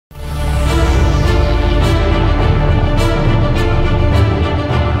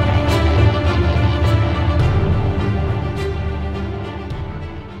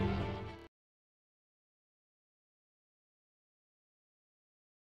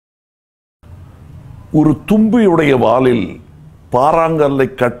ஒரு தும்பியுடைய வாலில் பாறாங்கல்லை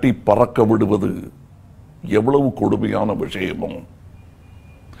கட்டி பறக்க விடுவது எவ்வளவு கொடுமையான விஷயமோ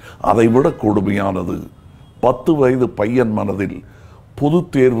அதைவிட கொடுமையானது 10 வயது பையன் மனதில் பொதுத்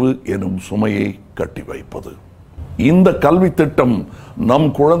தேர்வு எனும் சுமையை கட்டி வைப்பது. இந்த கல்வி திட்டம்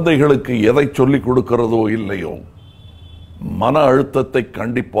நம் குழந்தைகளுக்கு எதை சொல்லிக் கொடுக்கிறதோ இல்லையோ மன அழுத்தத்தை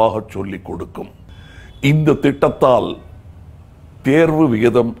கண்டிப்பாக சொல்லிக் கொடுக்கும். இந்த திட்டத்தால் தேர்வு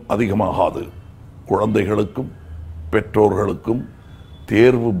விகிதம் அதிகமாகாது. குழந்தைகளுக்கும் பெற்றோர்களுக்கும்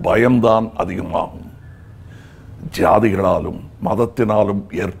தேர்வு பயம்தான் அதிகமாகும். ஜாதிகளாலும் மதத்தினாலும்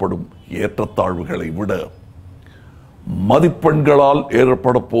ஏற்படும் ஏற்றத்தாழ்வுகளை விட மதிப்பெண்களால்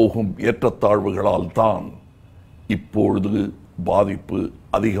ஏற்பட போகும் ஏற்றத்தாழ்வுகளால் தான் இப்பொழுது பாதிப்பு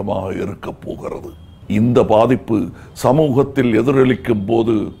அதிகமாக இருக்க போகிறது. இந்த பாதிப்பு சமூகத்தில் எதிரொலிக்கும்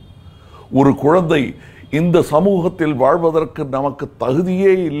போது ஒரு குழந்தை இந்த சமூகத்தில் வாழ்வதற்கு நமக்கு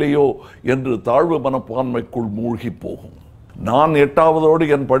தகுதியே இல்லையோ என்று தாழ்வு மனப்பான்மைக்குள் மூழ்கி போகும். நான் 8வதோடு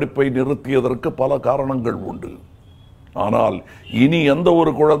என் படிப்பை நிறுத்தியதற்கு பல காரணங்கள் உண்டு. ஆனால் இனி எந்த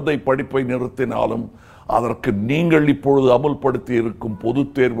ஒரு குழந்தை படிப்பை நிறுத்தினாலும் அதற்கு நீங்கள் இப்பொழுது அமுல்படுத்தி இருக்கும்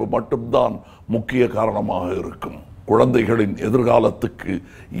பொதுத் தேர்வு மட்டும்தான் முக்கிய காரணமாக இருக்கும். குழந்தைகளின் எதிர்காலத்துக்கு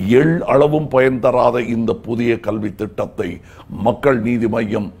அளவும் பயன் தராத இந்த புதிய கல்வி திட்டத்தை மக்கள் நீதி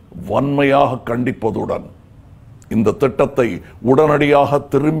மய்யம் வன்மையாக கண்டிப்பதுடன் இந்த திட்டத்தை உடனடியாக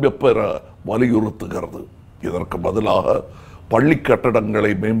திரும்ப பெற வலியுறுத்துகிறது. இதற்கு பதிலாக பள்ளி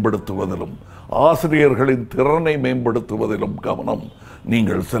கட்டடங்களை மேம்படுத்துவதிலும் ஆசிரியர்களின் திறனை மேம்படுத்துவதிலும் கவனம்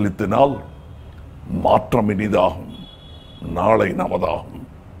நீங்கள் செலுத்தினால் மாற்றம் இனிதாகும். நாளை நமதாகும்.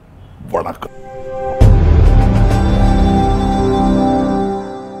 வணக்கம்.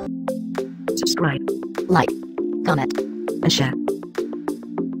 Subscribe, like, comment, and share.